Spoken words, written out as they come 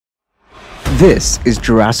This is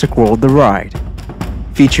Jurassic World The Ride.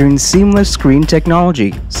 Featuring seamless screen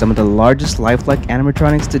technology, some of the largest lifelike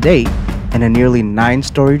animatronics to date, and a nearly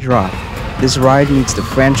 9-story drop, this ride meets the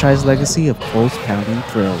franchise legacy of pulse-pounding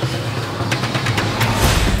thrills.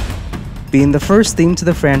 Being the first theme to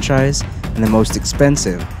the franchise and the most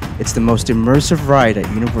expensive, it's the most immersive ride at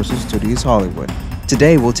Universal Studios Hollywood.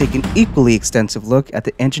 Today we'll take an equally extensive look at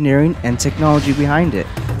the engineering and technology behind it,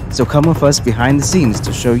 so come with us behind the scenes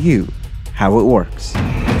to show you how it works.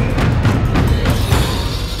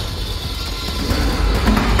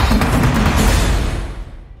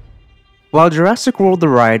 While Jurassic World The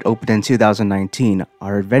Ride opened in 2019,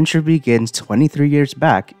 our adventure begins 23 years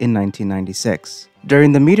back in 1996.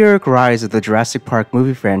 During the meteoric rise of the Jurassic Park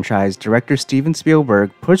movie franchise, director Steven Spielberg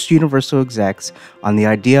pushed Universal execs on the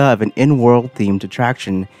idea of an in-world themed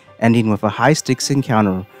attraction, ending with a high-stakes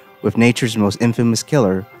encounter with nature's most infamous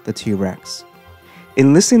killer, the T-Rex.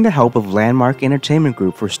 Enlisting the help of Landmark Entertainment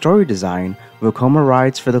Group for story design, Vekoma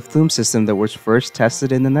Rides for the flume system that was first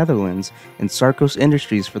tested in the Netherlands, and Sarcos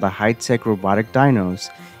Industries for the high-tech robotic dinos,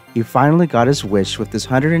 he finally got his wish with this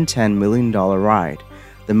 $110 million ride,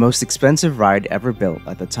 the most expensive ride ever built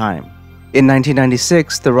at the time. In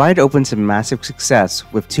 1996, the ride opened to massive success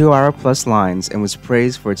with 2-hour-plus lines and was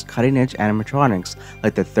praised for its cutting-edge animatronics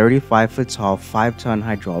like the 35-foot-tall 5-ton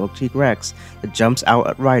hydraulic T-Rex that jumps out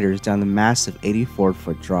at riders down the massive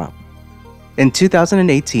 84-foot drop. In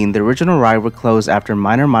 2018, the original ride would close after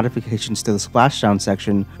minor modifications to the splashdown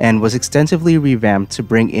section and was extensively revamped to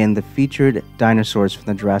bring in the featured dinosaurs from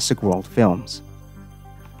the Jurassic World films.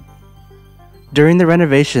 During the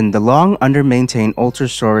renovation, the long under-maintained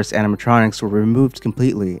Ultrasaurus animatronics were removed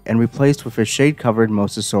completely and replaced with a shade-covered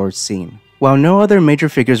Mosasaurus scene. While no other major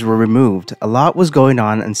figures were removed, a lot was going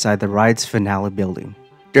on inside the ride's finale building.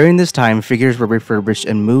 During this time, figures were refurbished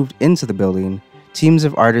and moved into the building. Teams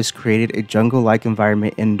of artists created a jungle-like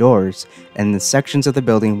environment indoors, and the sections of the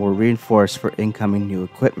building were reinforced for incoming new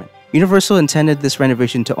equipment. Universal intended this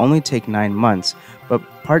renovation to only take 9 months, but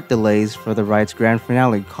part delays for the ride's grand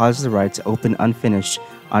finale caused the ride to open unfinished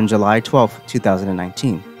on July 12,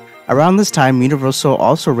 2019. Around this time, Universal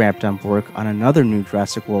also ramped up work on another new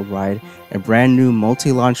Jurassic World ride, a brand new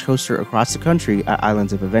multi-launch coaster across the country at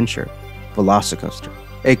Islands of Adventure, Velocicoaster.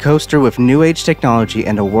 A coaster with new age technology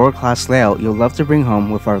and a world-class layout you'll love to bring home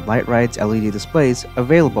with our Light Rides LED displays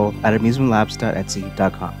available at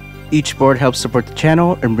amusementlabs.etsy.com. Each board helps support the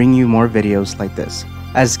channel and bring you more videos like this.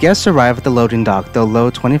 As guests arrive at the loading dock, they'll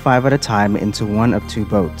load 25 at a time into one of 2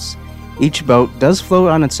 boats. Each boat does float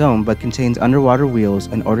on its own but contains underwater wheels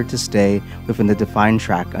in order to stay within the defined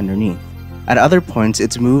track underneath. At other points,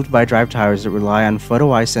 it's moved by drive towers that rely on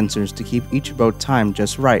photo eye sensors to keep each boat timed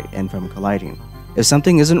just right and from colliding. If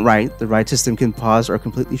something isn't right, the ride system can pause or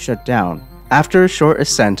completely shut down. After a short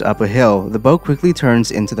ascent up a hill, the boat quickly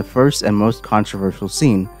turns into the first and most controversial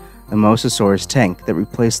scene, the Mosasaurus tank that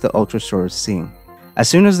replaced the Ultrasaurus scene. As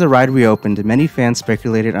soon as the ride reopened, many fans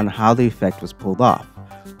speculated on how the effect was pulled off.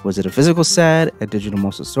 Was it a physical set, a digital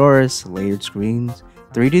Mosasaurus, layered screens,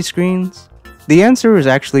 3D screens? The answer is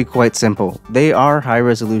actually quite simple. They are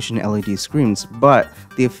high-resolution LED screens, but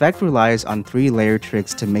the effect relies on 3 layered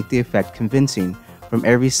tricks to make the effect convincing from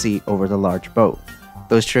every seat over the large boat.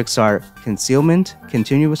 Those tricks are concealment,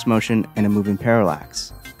 continuous motion, and a moving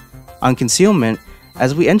parallax. On concealment,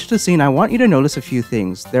 as we enter the scene, I want you to notice a few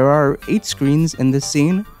things. There are 8 screens in this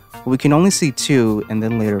scene, but we can only see 2 and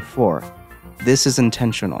then later 4. This is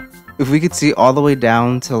intentional. If we could see all the way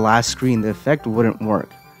down to the last screen, the effect wouldn't work.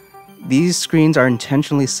 These screens are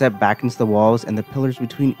intentionally set back into the walls, and the pillars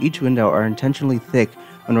between each window are intentionally thick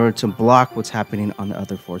in order to block what's happening on the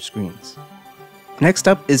other 4 screens. Next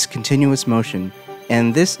up is continuous motion,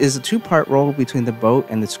 and this is a 2-part role between the boat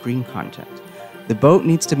and the screen content. The boat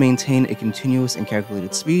needs to maintain a continuous and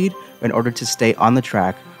calculated speed in order to stay on the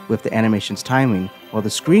track with the animation's timing, while the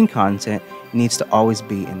screen content needs to always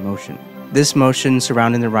be in motion. This motion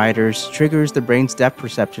surrounding the riders triggers the brain's depth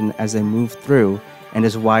perception as they move through, and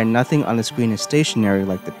is why nothing on the screen is stationary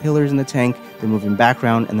like the pillars in the tank, the moving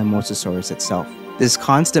background, and the Mosasaurus itself. This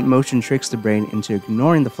constant motion tricks the brain into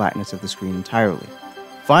ignoring the flatness of the screen entirely.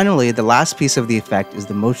 Finally, the last piece of the effect is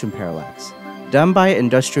the motion parallax. Done by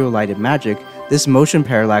Industrial Light and Magic, this motion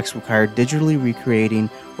parallax required digitally recreating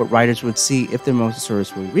what riders would see if the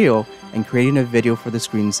Mosasaurus were real and creating a video for the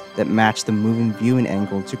screens that matched the moving viewing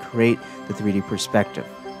angle to create the 3D perspective.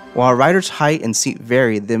 While a rider's height and seat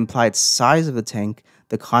vary, the implied size of the tank,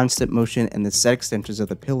 the constant motion, and the set extensions of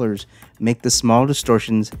the pillars make the small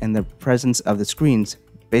distortions and the presence of the screens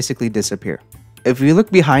basically disappear. If you look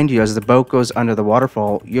behind you as the boat goes under the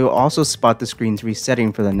waterfall, you'll also spot the screens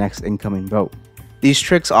resetting for the next incoming boat. These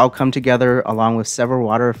tricks all come together along with several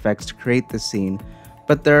water effects to create this scene,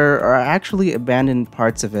 but there are actually abandoned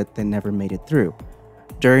parts of it that never made it through.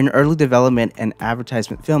 During early development and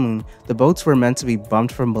advertisement filming, the boats were meant to be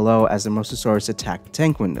bumped from below as the Mosasaurus attacked the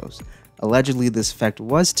tank windows. Allegedly, this effect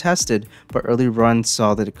was tested, but early runs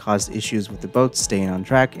saw that it caused issues with the boats staying on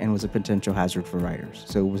track and was a potential hazard for riders,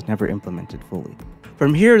 so it was never implemented fully.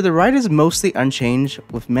 From here, the ride is mostly unchanged,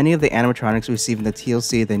 with many of the animatronics receiving the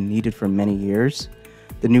TLC they needed for many years.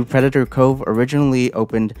 The new Predator Cove originally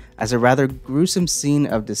opened as a rather gruesome scene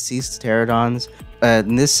of deceased pterodons,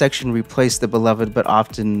 and this section replaced the beloved but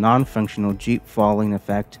often non-functional Jeep falling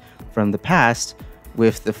effect from the past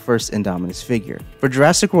with the first Indominus figure. For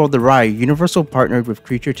Jurassic World The Ride, Universal partnered with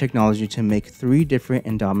Creature Technology to make 3 different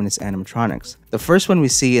Indominus animatronics. The first one we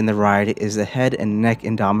see in the ride is the head and neck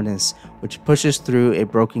Indominus, which pushes through a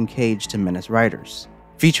broken cage to menace riders.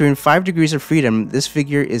 Featuring 5 degrees of freedom, this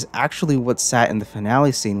figure is actually what sat in the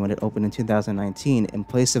finale scene when it opened in 2019 in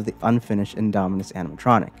place of the unfinished Indominus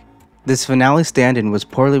animatronic. This finale stand-in was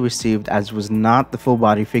poorly received as it was not the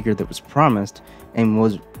full-body figure that was promised and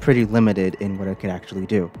was pretty limited in what it could actually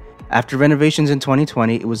do. After renovations in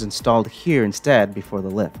 2020, it was installed here instead before the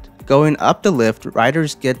lift. Going up the lift,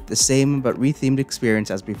 riders get the same but rethemed experience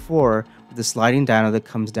as before with the sliding dino that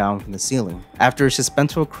comes down from the ceiling. After a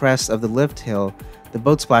suspenseful crest of the lift hill, the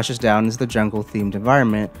boat splashes down into the jungle-themed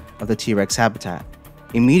environment of the T-Rex habitat.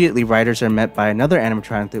 Immediately, riders are met by another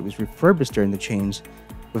animatronic that was refurbished during the change.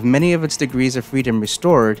 With many of its degrees of freedom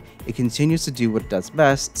restored, it continues to do what it does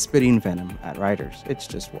best, spitting venom at riders. It's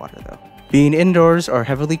just water though. Being indoors or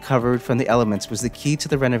heavily covered from the elements was the key to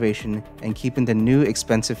the renovation and keeping the new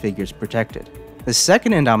expensive figures protected. The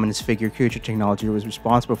second Indominus figure Creature Technology was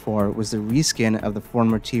responsible for was the reskin of the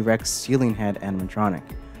former T-Rex ceiling head animatronic.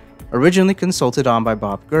 Originally consulted on by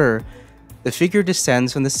Bob Gurr, the figure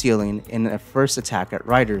descends from the ceiling in a first attack at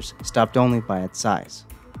riders, stopped only by its size.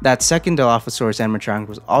 That second Dilophosaurus animatronic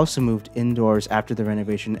was also moved indoors after the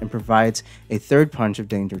renovation and provides a third punch of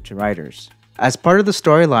danger to riders. As part of the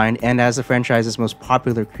storyline and as the franchise's most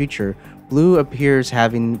popular creature, Blue appears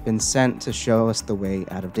having been sent to show us the way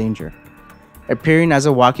out of danger. Appearing as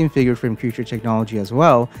a walking figure from Creature Technology as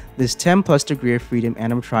well, this 10+ degree of freedom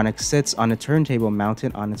animatronic sits on a turntable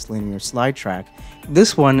mounted on its linear slide track.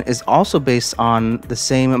 This one is also based on the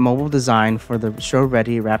same mobile design for the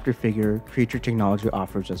show-ready Raptor figure Creature Technology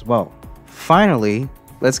offers as well. Finally,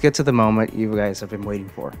 let's get to the moment you guys have been waiting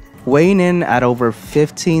for. Weighing in at over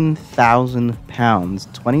 15,000 pounds,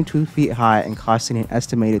 22 feet high, and costing an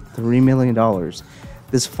estimated $3 million,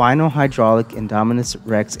 this final hydraulic Indominus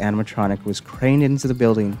Rex animatronic was craned into the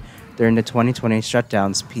building during the 2020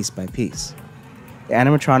 shutdowns piece by piece. The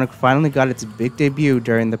animatronic finally got its big debut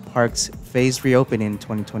during the park's phased reopening in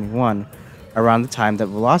 2021, around the time that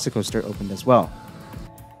Velocicoaster opened as well.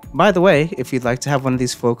 By the way, if you'd like to have one of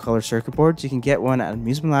these full-color circuit boards, you can get one at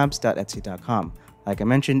amusementlabs.etsy.com. Like I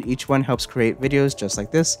mentioned, each one helps create videos just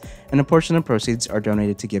like this, and a portion of proceeds are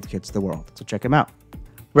donated to Give Kids the World, so check them out.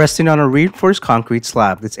 Resting on a reinforced concrete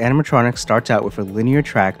slab, this animatronic starts out with a linear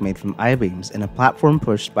track made from I-beams and a platform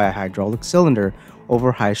pushed by a hydraulic cylinder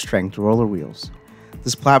over high-strength roller wheels.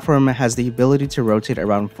 This platform has the ability to rotate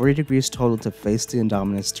around 40 degrees total to face the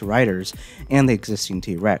Indominus to riders and the existing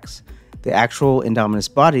T-Rex. The actual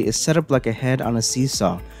Indominus body is set up like a head on a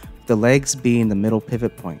seesaw, with the legs being the middle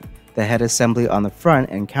pivot point, the head assembly on the front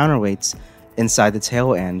and counterweights inside the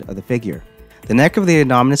tail end of the figure. The neck of the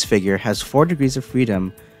Indominus figure has 4 degrees of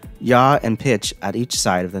freedom, yaw, and pitch at each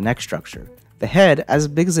side of the neck structure. The head, as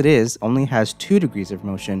big as it is, only has 2 degrees of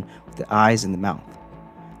motion with the eyes and the mouth.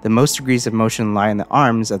 The most degrees of motion lie in the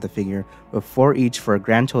arms of the figure, with 4 each for a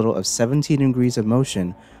grand total of 17 degrees of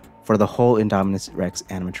motion for the whole Indominus Rex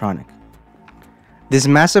animatronic. This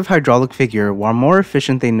massive hydraulic figure, while more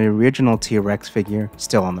efficient than the original T-Rex figure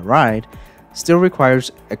still on the ride, still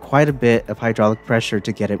requires quite a bit of hydraulic pressure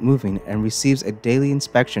to get it moving and receives a daily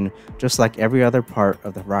inspection just like every other part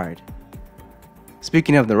of the ride.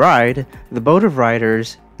 Speaking of the ride, the boat of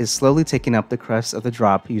riders is slowly taking up the crest of the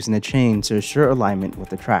drop using a chain to assure alignment with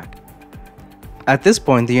the track. At this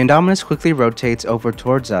point, the Indominus quickly rotates over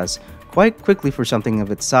towards us, quite quickly for something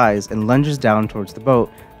of its size, and lunges down towards the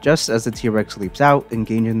boat just as the T-Rex leaps out,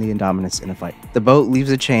 engaging the Indominus in a fight. The boat leaves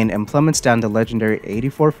the chain and plummets down the legendary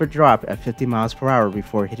 84-foot drop at 50 miles per hour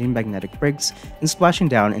before hitting magnetic brakes and splashing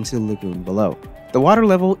down into the lagoon below. The water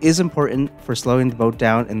level is important for slowing the boat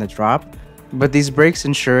down in the drop, but these brakes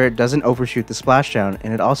ensure it doesn't overshoot the splashdown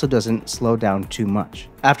and it also doesn't slow down too much.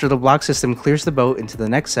 After the block system clears the boat into the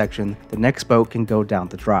next section, the next boat can go down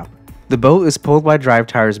the drop. The boat is pulled by drive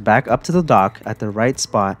tires back up to the dock at the right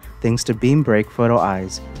spot thanks to beam brake photo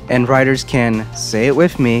eyes, and riders can, say it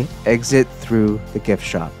with me, exit through the gift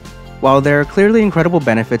shop. While there are clearly incredible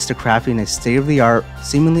benefits to crafting a state-of-the-art,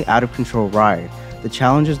 seemingly out-of-control ride, the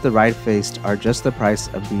challenges the ride faced are just the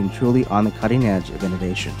price of being truly on the cutting edge of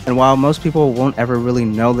innovation. And while most people won't ever really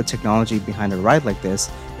know the technology behind a ride like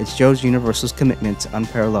this, it shows Universal's commitment to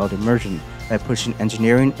unparalleled immersion by pushing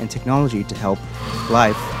engineering and technology to help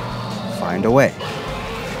life find a way.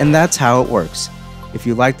 And that's how it works. If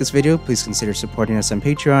you like this video, please consider supporting us on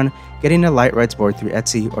Patreon, getting a Light Rides board through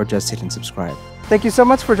Etsy, or just hitting subscribe. Thank you so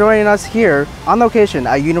much for joining us here on location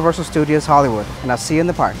at Universal Studios Hollywood, and I'll see you in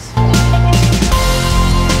the parks.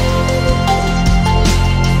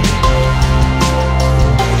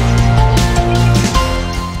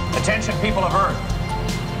 Attention, people of Earth.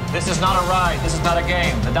 This is not a ride. This is not a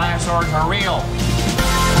game. The dinosaurs are real.